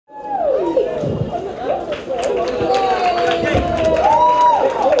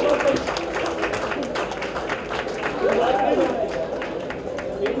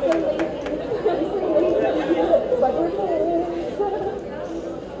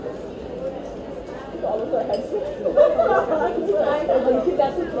all of our heads.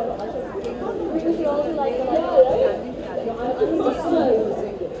 That's it. We should also like the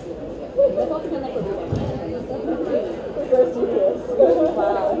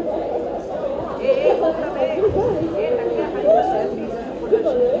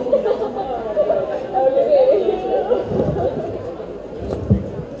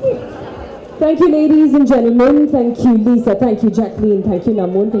Thank you, ladies and gentlemen. Thank you, Lisa. Thank you, Jacqueline. Thank you,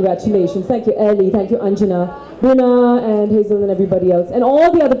 Namun. Congratulations. Thank you, Ellie. Thank you, Anjana, Bruna, and Hazel, and everybody else. And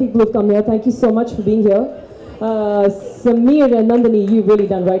all the other people who've come here. Thank you so much for being here. Samir and Nandini, you've really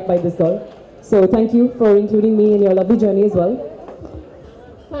done right by this girl. So thank you for including me in your lovely journey as well.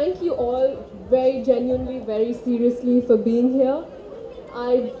 Thank you all very genuinely, very seriously for being here.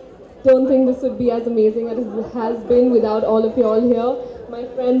 I don't think this would be as amazing as it has been without all of you all here. My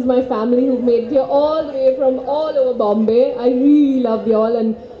friends, my family who've made it here all the way from all over Bombay. I really love y'all,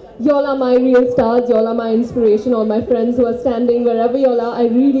 and y'all are my real stars, y'all are my inspiration, all my friends who are standing wherever y'all are. I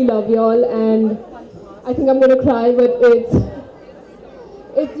really love y'all, and I think I'm going to cry, but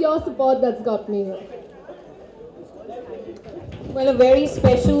it's your support that's got me here. Well, a very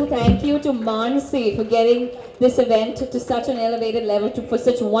special thank you to Mansi for getting this event to such an elevated level, for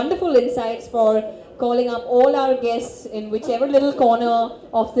such wonderful insights, for calling up all our guests in whichever little corner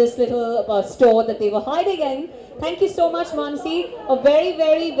of this little store that they were hiding in. Thank you so much, Mansi. A very,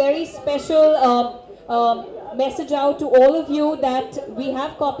 very, very special message out to all of you that we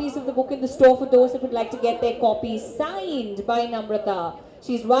have copies of the book in the store for those that would like to get their copies signed by Namrata.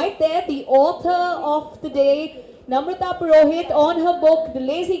 She's right there, the author of the day, Namrata Purohit, on her book, The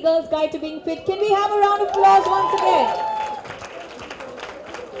Lazy Girl's Guide to Being Fit. Can we have a round of applause once again?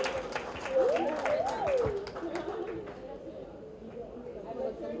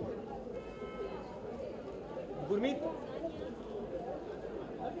 Gurmeet.